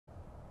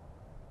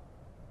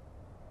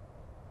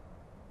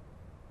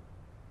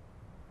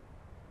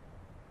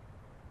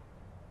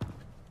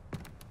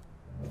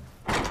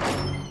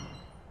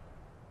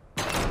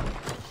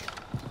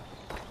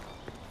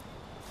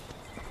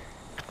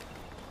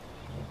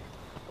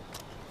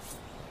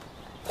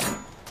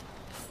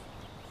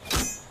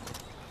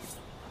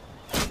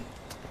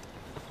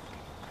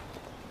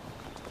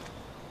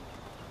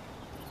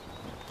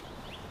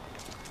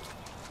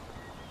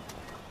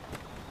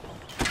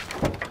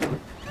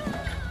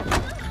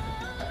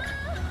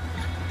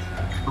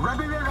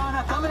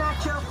Rana coming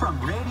at you from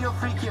Radio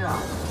Free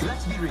Iraq.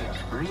 Let's be real.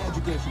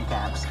 Re-education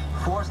camps,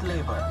 forced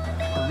labor,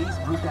 police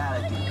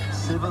brutality,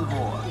 civil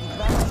war.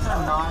 These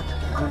are not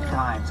good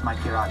times, my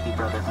Kirati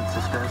brothers and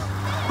sisters.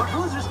 But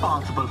who's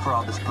responsible for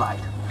all this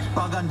plight?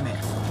 Pagan men.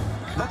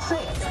 Let's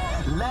say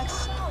it.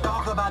 Let's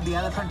talk about the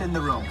elephant in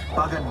the room.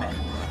 Pagan men.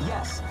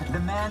 Yes, the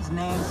man's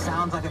name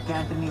sounds like a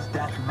Cantonese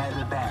death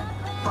metal band.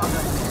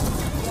 Pagan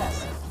men.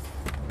 Yes.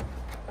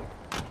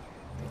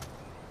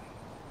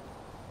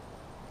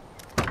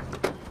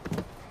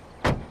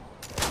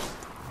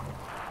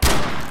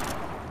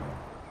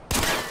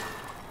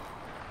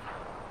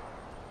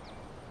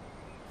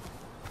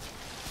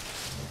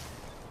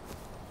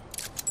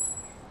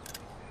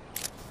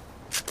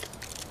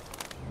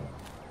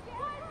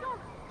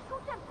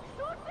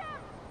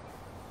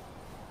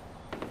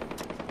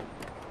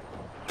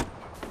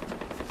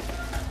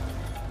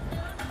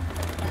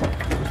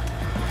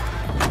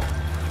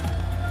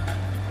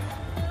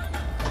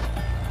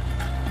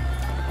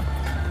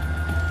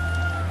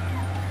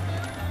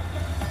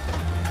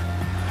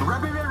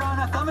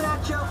 Coming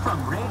at you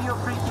from Radio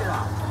Free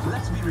Iraq.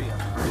 Let's be real.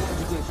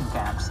 Re-education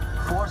camps,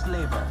 forced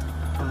labor,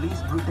 police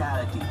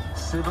brutality,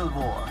 civil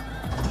war.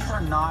 These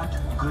are not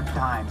good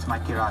times, my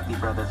Kirati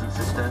brothers and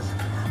sisters.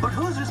 But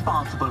who's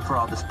responsible for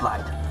all this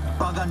plight?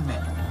 Pagan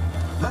men.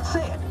 Let's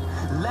say it.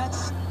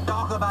 Let's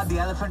talk about the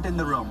elephant in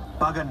the room.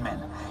 Pagan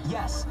men.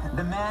 Yes,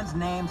 the man's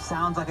name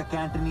sounds like a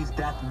Cantonese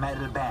death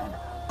metal band.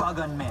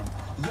 Pagan men.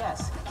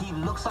 Yes, he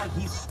looks like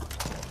he's...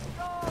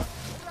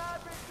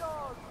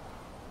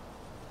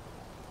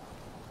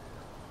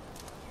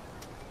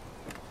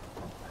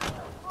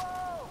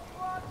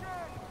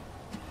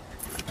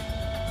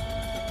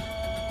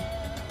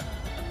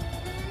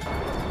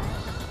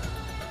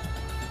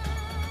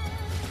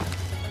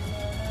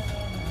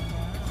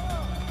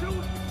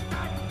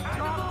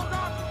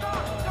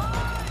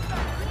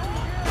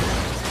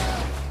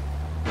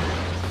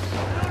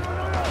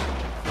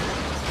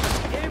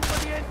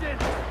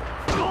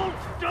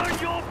 Turn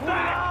your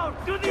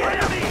back to the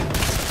enemy!